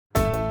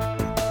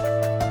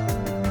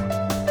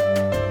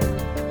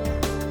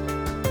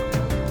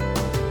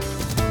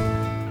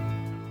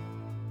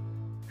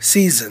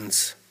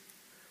Seasons.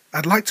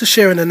 I'd like to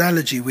share an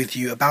analogy with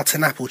you about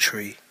an apple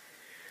tree.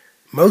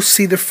 Most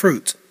see the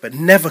fruit, but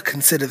never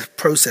consider the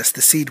process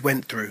the seed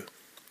went through.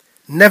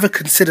 Never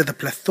consider the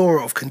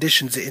plethora of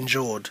conditions it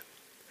endured.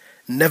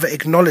 Never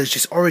acknowledge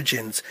its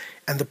origins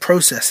and the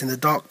process in the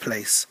dark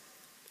place.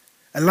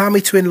 Allow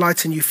me to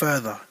enlighten you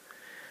further.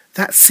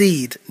 That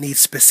seed needs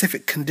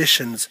specific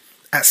conditions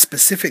at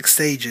specific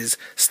stages,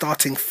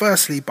 starting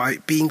firstly by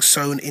being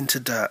sown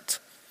into dirt,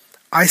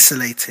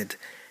 isolated,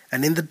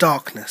 and in the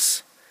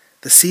darkness.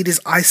 The seed is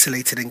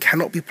isolated and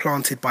cannot be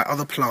planted by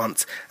other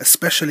plants,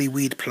 especially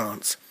weed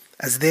plants,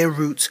 as their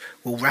roots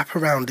will wrap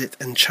around it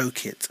and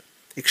choke it,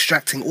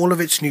 extracting all of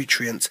its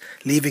nutrients,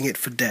 leaving it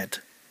for dead.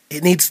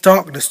 It needs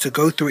darkness to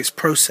go through its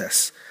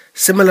process,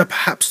 similar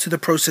perhaps to the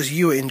process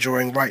you are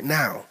enjoying right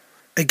now.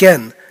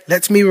 Again,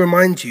 let me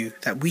remind you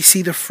that we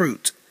see the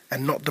fruit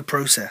and not the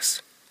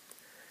process.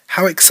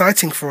 How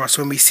exciting for us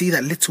when we see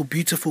that little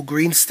beautiful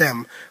green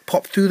stem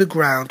pop through the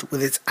ground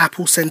with its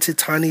apple-scented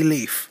tiny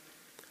leaf,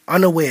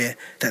 unaware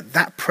that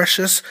that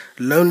precious,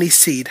 lonely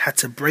seed had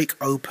to break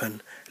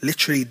open,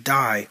 literally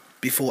die,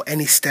 before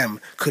any stem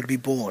could be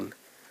born.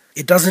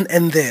 It doesn't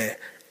end there,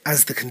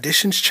 as the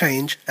conditions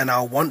change and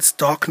our once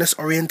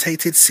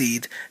darkness-orientated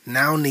seed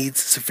now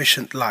needs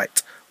sufficient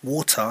light,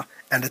 water,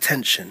 and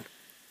attention.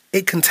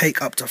 It can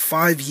take up to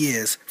 5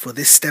 years for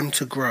this stem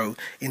to grow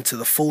into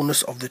the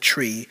fullness of the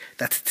tree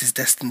that it is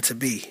destined to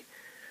be.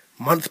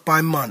 Month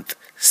by month,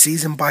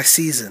 season by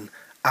season,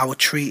 our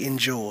tree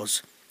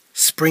endures.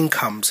 Spring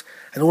comes,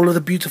 and all of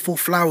the beautiful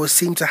flowers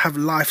seem to have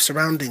life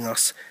surrounding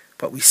us,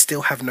 but we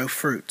still have no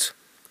fruit.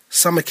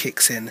 Summer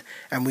kicks in,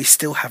 and we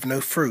still have no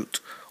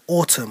fruit.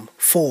 Autumn,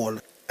 fall,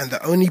 and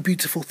the only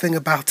beautiful thing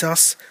about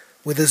us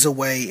withers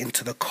away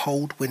into the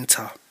cold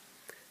winter.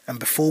 And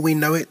before we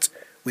know it,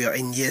 we are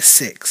in year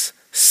 6,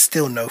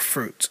 still no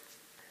fruit.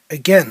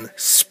 Again,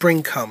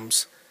 spring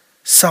comes,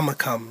 summer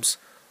comes,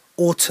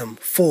 autumn,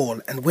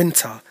 fall, and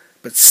winter,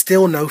 but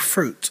still no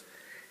fruit.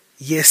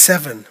 Year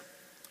 7,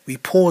 we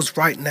pause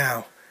right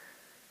now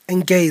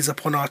and gaze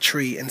upon our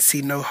tree and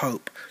see no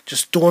hope,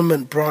 just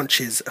dormant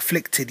branches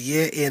afflicted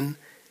year in,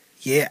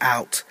 year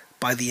out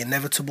by the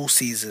inevitable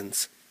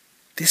seasons.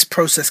 This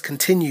process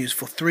continues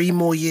for 3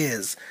 more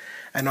years,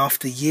 and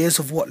after years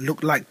of what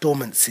looked like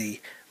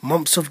dormancy,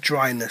 months of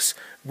dryness,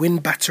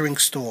 wind-battering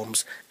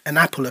storms, an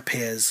apple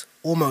appears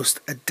almost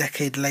a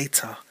decade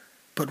later.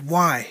 But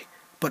why?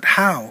 But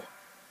how?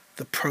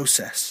 The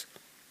process.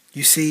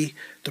 You see,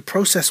 the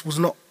process was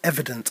not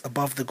evident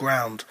above the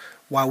ground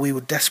while we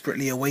were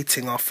desperately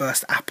awaiting our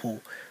first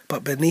apple,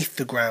 but beneath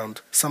the ground,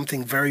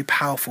 something very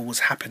powerful was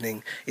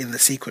happening in the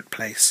secret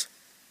place.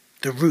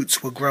 The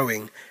roots were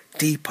growing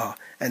deeper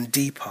and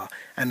deeper,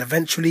 and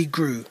eventually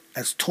grew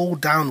as tall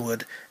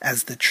downward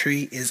as the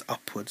tree is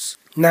upwards.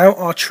 Now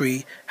our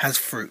tree has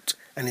fruit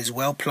and is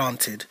well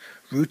planted,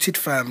 rooted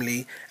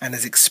firmly, and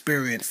has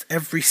experienced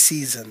every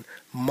season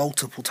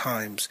multiple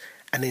times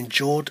and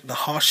endured the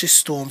harshest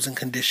storms and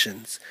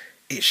conditions.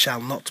 It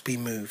shall not be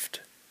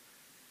moved.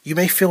 You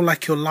may feel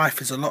like your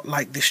life is a lot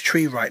like this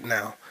tree right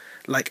now,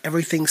 like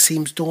everything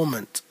seems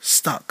dormant,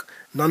 stuck,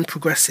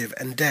 non-progressive,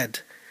 and dead.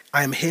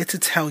 I am here to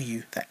tell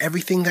you that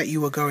everything that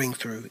you are going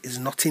through is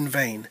not in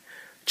vain.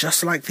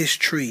 Just like this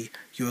tree,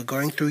 you are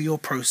going through your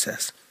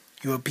process.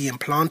 You are being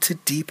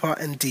planted deeper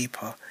and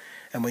deeper,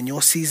 and when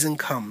your season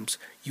comes,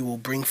 you will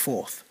bring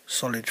forth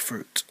solid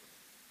fruit.